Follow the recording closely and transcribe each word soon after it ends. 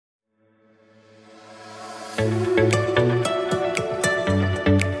Namaste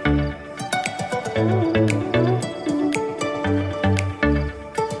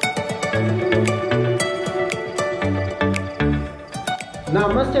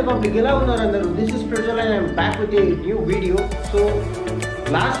Public, ఎలా ఉన్నారు అందరూ? This is Prajwal and I am back with a new video. So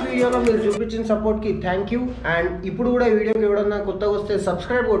last video లో మీరు చూపించిన సపోర్ట్ కి థ్యాంక్ యూ. అండ్ ఇప్పుడు కూడా ఈ వీడియోకి ఎవడన్నా కొత్తగా వస్తే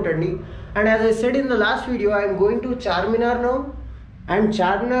సబ్స్క్రైబ్ కొట్టండి. And as I said in the last video, I'm going to Charminar now. And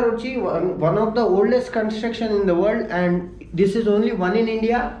Charminar వచ్చి one of the oldest construction in the world, and this is only one in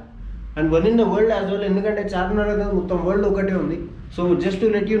India and one in the world as well. ఎందుకంటే చార్మినార్ అనేది మొత్తం world ఒకటే ఉంది. So just to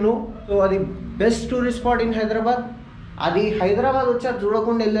let you know, so అది best tourist spot in Hyderabad. అది హైదరాబాద్ వచ్చాక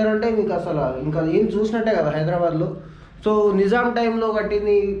చూడకుండా వెళ్ళారంటే మీకు అసలు ఇంకా ఏం చూసినట్టే కదా హైదరాబాద్లో. సో నిజాం టైంలో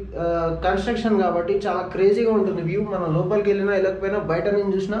కట్టింది కన్స్ట్రక్షన్ కాబట్టి చాలా క్రేజీగా ఉంటుంది వ్యూ. మనం లోపలికి వెళ్ళినా వెళ్ళకపోయినా బయట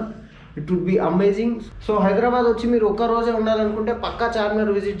నుంచి చూసినా it would be amazing. So Hyderabad వచ్చి మీరు ఒక్క రోజే ఉండాలనుకుంటే పక్కా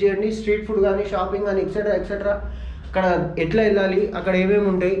చార్మినార్ విజిట్ చేయండి. స్ట్రీట్ ఫుడ్ కానీ, షాపింగ్ కానీ, ఎక్సెట్రా ఎక్సెట్రా. అక్కడ ఎట్లా వెళ్ళాలి, అక్కడ ఏమేమి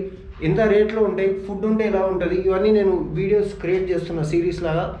ఉంటాయి, ఎంత రేట్లో ఉంటాయి, ఫుడ్ ఉంటే ఎలా ఉంటుంది, ఇవన్నీ నేను వీడియోస్ క్రియేట్ చేస్తున్న సిరీస్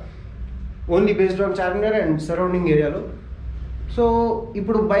లాగా, only based on Charminar and surrounding ఏరియాలో. సో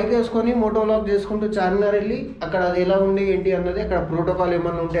ఇప్పుడు బైక్ వేసుకొని మోటోవ్లాగ్ చేసుకుంటూ చార్మినార్ వెళ్ళి అక్కడ అది ఎలా ఉంది ఏంటి అన్నది, అక్కడ ప్రోటోకాల్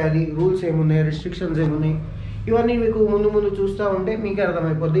ఏమన్నా ఉంటే అది, రూల్స్ ఏమున్నాయి, రెస్ట్రిక్షన్స్ ఏమున్నాయి, ఇవన్నీ మీకు ముందు చూస్తూ ఉంటే మీకే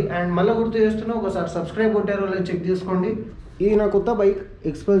అర్థమైపోద్ది. అండ్ మళ్ళీ గుర్తు చేస్తున్నా, ఒకసారి సబ్స్క్రైబ్ కొట్టారో లేదు చెక్ చేసుకోండి. ఇది నా కొత్త బైక్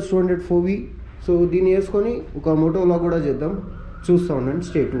ఎక్స్పల్స్ 200 4V. సో దీన్ని వేసుకొని ఒక మోటోవ్లాగ్ కూడా చేద్దాం, చూస్తూ ఉండండి.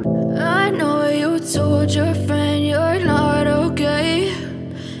 Stay tune.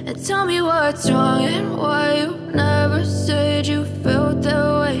 And tell me what's wrong and why you never said you felt that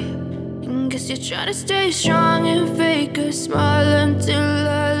way. And guess you're trying to stay strong and fake a smile until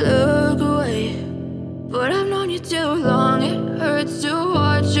I look away. But I've known you too long, it hurts to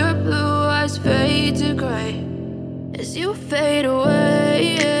watch your blue eyes fade to grey as you fade away,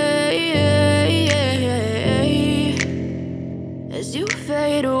 as you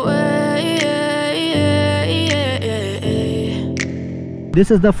fade away. This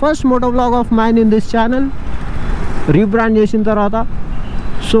is the first motovlog of mine in this channel, rebrand చేసిన తర్వాత.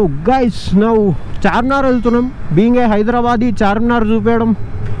 So guys, now Charminar వెళ్తున్నాం. Being a Hyderabadi, Charminar చూపించడం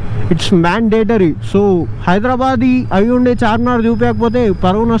it's mandatory. So Hyderabadi అయి ఉండే చార్మినార్ చూపించకపోతే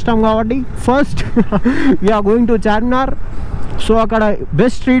పరువు నష్టం కాబట్టి first we are going to Charminar. So అక్కడ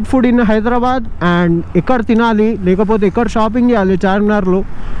best street food in Hyderabad, and ఎక్కడ తినాలి, లేకపోతే ఎక్కడ షాపింగ్ చేయాలి చార్మినార్లో,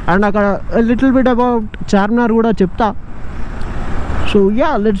 అండ్ అక్కడ లిటిల్ బిట్ అబౌట్ చార్మినార్ కూడా చెప్తా. So yeah,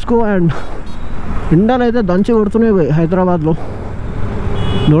 let's go. And ఎండలు అయితే దంచి కొడుతున్నాయి హైదరాబాద్లో,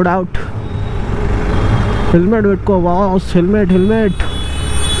 నో డౌట్. హెల్మెట్ పెట్టుకో boss, helmet.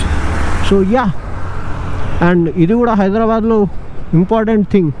 So yeah, and ఇది కూడా హైదరాబాద్లో important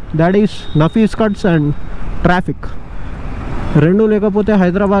thing, that is Nafees cuts and traffic. రెండు లేకపోతే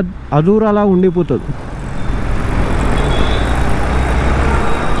హైదరాబాద్ అధూరాలా ఉండిపోతుంది.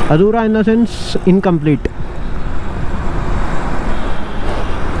 అధూరా in the sense incomplete.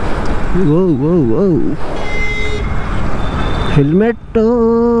 Helmet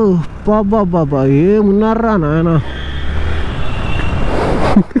బాబా ఏమున్నారా నాయన.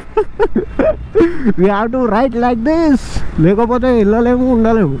 We have to right like this, లేకపోతే వెళ్ళలేము,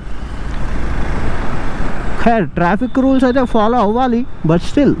 ఉండలేము. ఖైర్, ట్రాఫిక్ రూల్స్ అయితే ఫాలో అవ్వాలి, but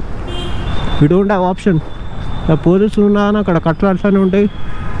still we don't have option. పోలీసులు ఉన్నాయని అక్కడ కట్టలు అట్లనే ఉంటాయి,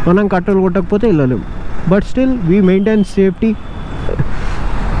 మనం కట్టలు కొట్టకపోతే వెళ్ళలేము. But still we maintain safety.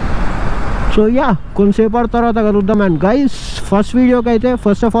 So yeah, కొంతసేపటి తర్వాత కలుద్దాం. అండ్ గైస్, ఫస్ట్ వీడియోకి అయితే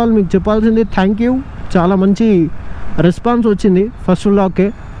ఫస్ట్ ఆఫ్ ఆల్ మీకు చెప్పాల్సింది థ్యాంక్ యూ. చాలా మంచి రెస్పాన్స్ వచ్చింది ఫస్ట్ వ్లాగ్కే.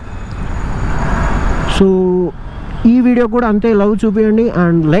 సో ఈ వీడియో కూడా అంతే లవ్ చూపించండి,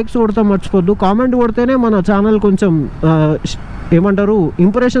 అండ్ లైక్స్ కొడతాం మర్చిపోద్దు. కామెంట్ కొడితేనే మన ఛానల్ కొంచెం ఏమంటారు,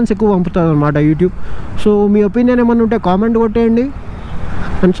 ఇంప్రెషన్స్ ఎక్కువ పంపుతుంది అనమాట యూట్యూబ్. సో మీ ఒపీనియన్ ఏమన్నా ఉంటే కామెంట్ కొట్టేయండి,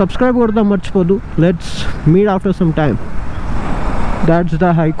 అండ్ సబ్స్క్రైబ్ కొడతాం మర్చిపోద్దు. Let's meet after some time. That's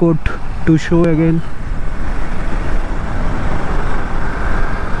the high court to show again.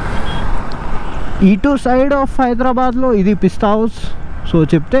 ఇటు సైడ్ ఆఫ్ హైదరాబాద్లో ఇది పిస్తా హౌస్. సో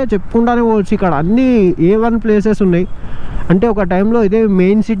చెప్పుకుంటానే పోవచ్చు, ఇక్కడ అన్ని A1 ప్లేసెస్ ఉన్నాయి. అంటే ఒక టైంలో ఇదే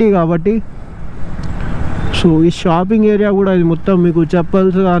మెయిన్ సిటీ కాబట్టి. సో ఈ షాపింగ్ ఏరియా కూడా ఇది మొత్తం మీకు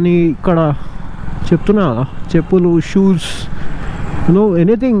చెప్పల్స్ కానీ, ఇక్కడ చెప్తున్నా చెప్పులు, shoes,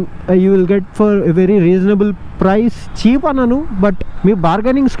 anything you will get for a very reasonable price. Cheap అనను, బట్ మీ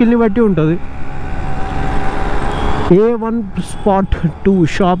బార్గెనింగ్ స్కిల్ని బట్టి ఉంటుంది. A1 spot to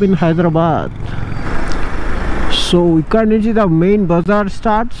shop in Hyderabad. So ఇక్కడ నుంచి ద మెయిన్ బజార్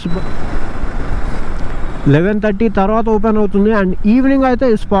స్టార్ట్స్. 11:30 తర్వాత ఓపెన్ అవుతుంది. అండ్ ఈవినింగ్ అయితే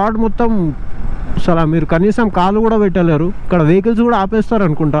స్పాట్ మొత్తం అసలు మీరు కనీసం కాలు కూడా పెట్టలేరు. ఇక్కడ వెహికల్స్ కూడా ఆపేస్తారు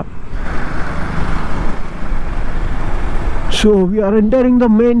అనుకుంటా. So we are entering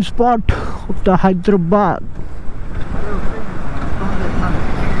the main spot of the Hyderabad.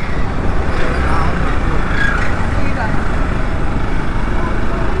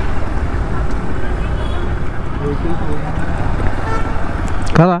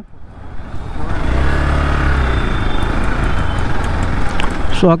 కదా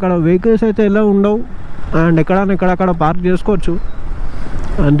సో అక్కడ వెహికల్స్ అయితే ఎలా ఉండవు అండ్ ఎక్కడక్కడ పార్క్ చేసుకోవచ్చు.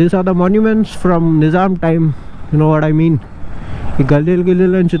 And these are the monuments from Nizam time, you know what I mean. ఈ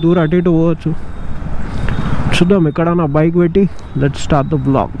గల్లీల నుంచి దూరం అటు ఇటు పోవచ్చు. చూద్దాం ఎక్కడన్నా బైక్ పెట్టి let's start the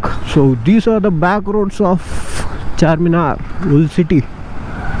blog. So these are the back roads of Charminar, ul city.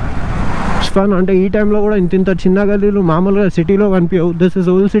 Fun అంటే ఈ టైంలో కూడా ఇంత చిన్న గల్లీలు మామూలుగా సిటీలో కనిపించవు. దిస్ ఇస్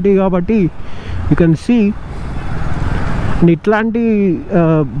ఓల్డ్ సిటీ కాబట్టి యూ కెన్ సీ. ఇట్లాంటి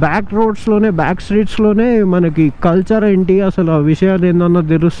బ్యాక్ రోడ్స్లోనే, బ్యాక్ స్ట్రీట్స్లోనే మనకి కల్చర్ ఏంటి, అసలు ఆ విషయాలు ఏందన్నది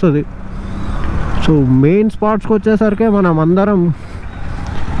తెలుస్తుంది. సో మెయిన్ స్పాట్స్కి వచ్చేసరికి మనం అందరం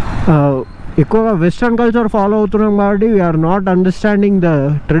ఎక్కువగా వెస్ట్రన్ కల్చర్ ఫాలో అవుతున్నాం కాబట్టి we are not understanding the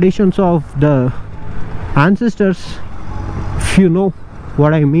traditions of the ancestors, if you know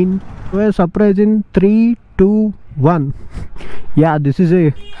what I mean. Surprise in 3, 2, 1. Yeah, this is a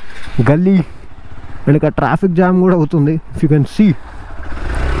gully and a traffic jam kuda avutundi, if you can see.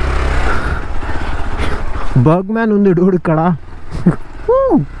 Bergman undi dude ikkada.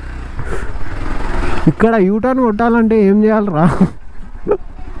 ikkada U-turn కొట్టాలంటే ఏం చేయాలరా,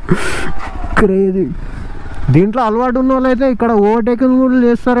 crazy. దీంట్లో అలవాటు ఉన్న వాళ్ళైతే ఇక్కడ overtaking కూడా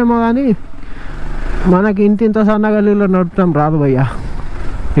చేస్తారేమో, కానీ మనకి ఇంత సన్న గల్లీలో నడుపుతాం రాదు భయ్యా.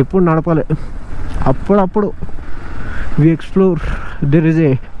 ఎప్పుడు నడపలే, అప్పుడప్పుడు వి explore. There is a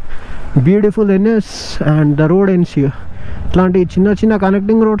beautiful NS and the road ఎన్స్ here. ఇట్లాంటి చిన్న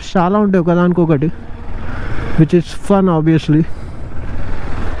కనెక్టింగ్ రోడ్స్ చాలా ఉంటాయి ఒకదానికొకటి, which is fun obviously.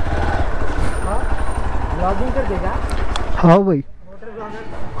 How by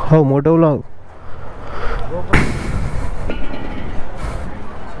how మోటోవ్లాగ్.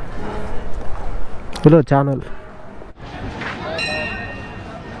 Hello channel.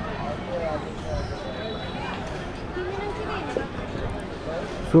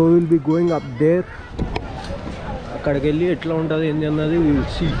 So will be going up there. అక్కడికి వెళ్ళి ఎట్లా ఉంటుంది ఏంటి అన్నది will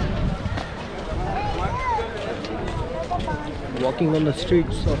see. Walking on the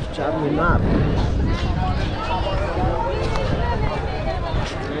streets of Charminar.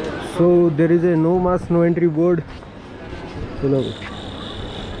 So there is a no mask no entry board. చలో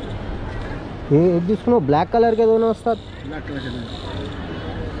ఏది తీసుకున్నావు? Black కలర్కి ఏదైనా వస్తుంది. Black colour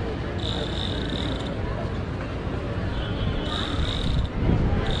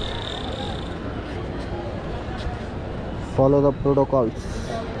follow the protocols.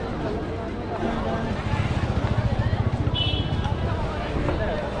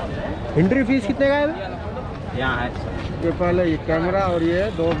 Entry fees कितने का है? यहाँ है ये पहले ये कैमरा और ये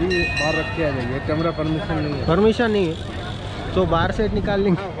दो भी बाहर रख के आ जाइए. कैमरा परमिशन नहीं है. परमिशन नहीं है तो बाहर से निकाल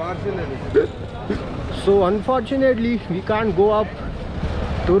लेंगे. बाहर से ले लीजिए. So unfortunately we can't go up.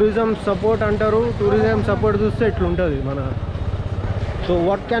 Tourism support అంటారు. టూరిజం సపోర్ట్ చూస్తే ఎట్లుంటుంది మన. So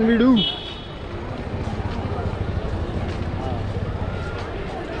what can we do?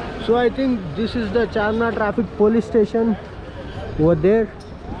 So I think this is the Charminar traffic police station over there,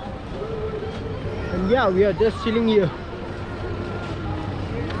 and yeah, we are just chilling here.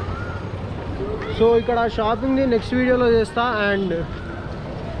 So ikkada shopping ni next video lo chesta, and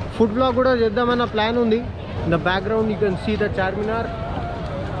food vlog kuda cheddamana plan undi. In the background you can see the Charminar.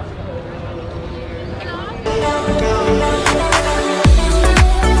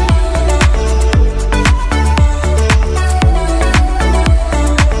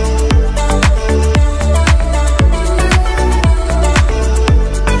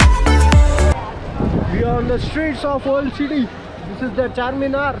 The streets of old city. This is the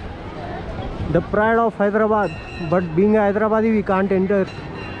Charminar, the pride of Hyderabad. But being a Hyderabadi, we can't enter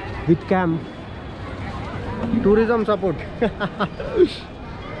with cam. Tourism support.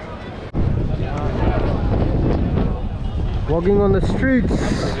 Walking on the streets.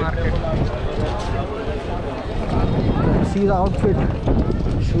 See the outfit.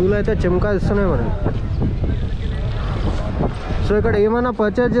 Shoes అయితే చెమకా ఇస్తున్నాయి మనకి. So ఇక్కడ ఏమైనా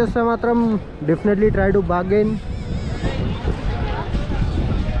purchase చేస్తే మాత్రం definitely try to bargain.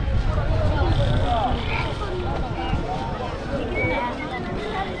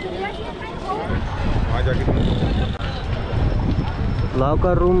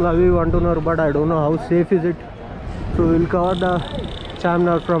 Locker రూమ్లు అవి అంటున్నారు, but I don't know how safe is it. So will cover the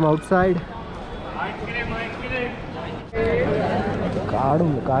Charminar from out side.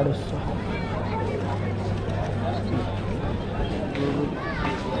 Card వస్తా.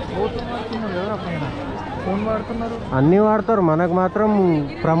 ఫోన్ వాడుతున్నారు అన్నీ వాడతారు మనకు మాత్రం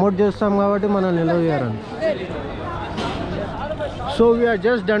ప్రమోట్ చేస్తాం కాబట్టి మనల్ని నిలవయ్యారని so we are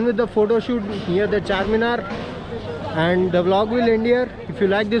just done with the photo shoot near the Charminar and the vlog will end here if you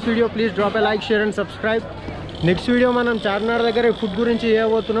like this video please drop a like share and subscribe next video మనం చార్మినార్ దగ్గర food గురించి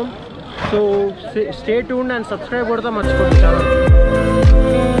చేయబోతున్నాం so stay tuned and subscribe కొడతా మర్చిపోండి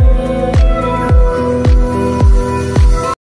channel